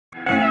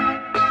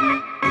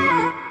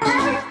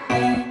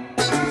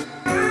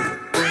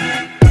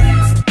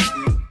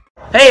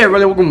Hey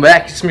everybody, welcome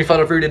back. It's me,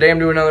 Father Fruit. Today I'm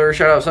doing another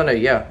Shoutout Sunday.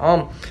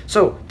 Yeah.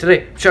 So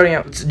today I'm shouting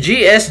out it's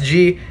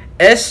GSG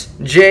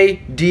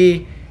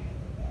sjdjmj.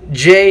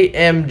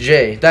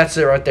 That's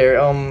it right there.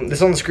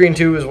 It's on the screen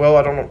too as well.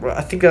 I don't know. I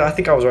think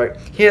I was right.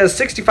 He has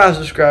 65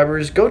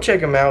 subscribers. Go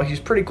check him out. He's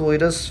pretty cool. He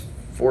does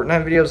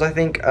Fortnite videos, I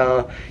think.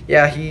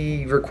 Yeah,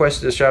 he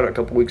requested a shout out a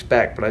couple weeks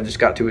back, but I just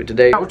got to it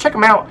today. Well, check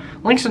him out.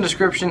 Links in the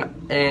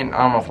description, and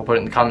I don't know if I'll put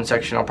it in the comment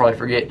section. I'll probably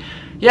forget.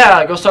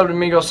 Yeah, go sub to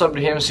me. Go sub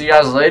to him. See you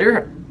guys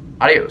later.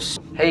 Adios.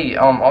 Hey,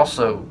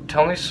 also,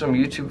 tell me some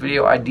YouTube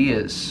video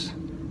ideas,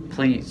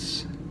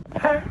 please.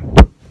 I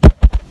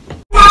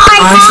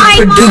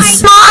should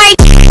produce.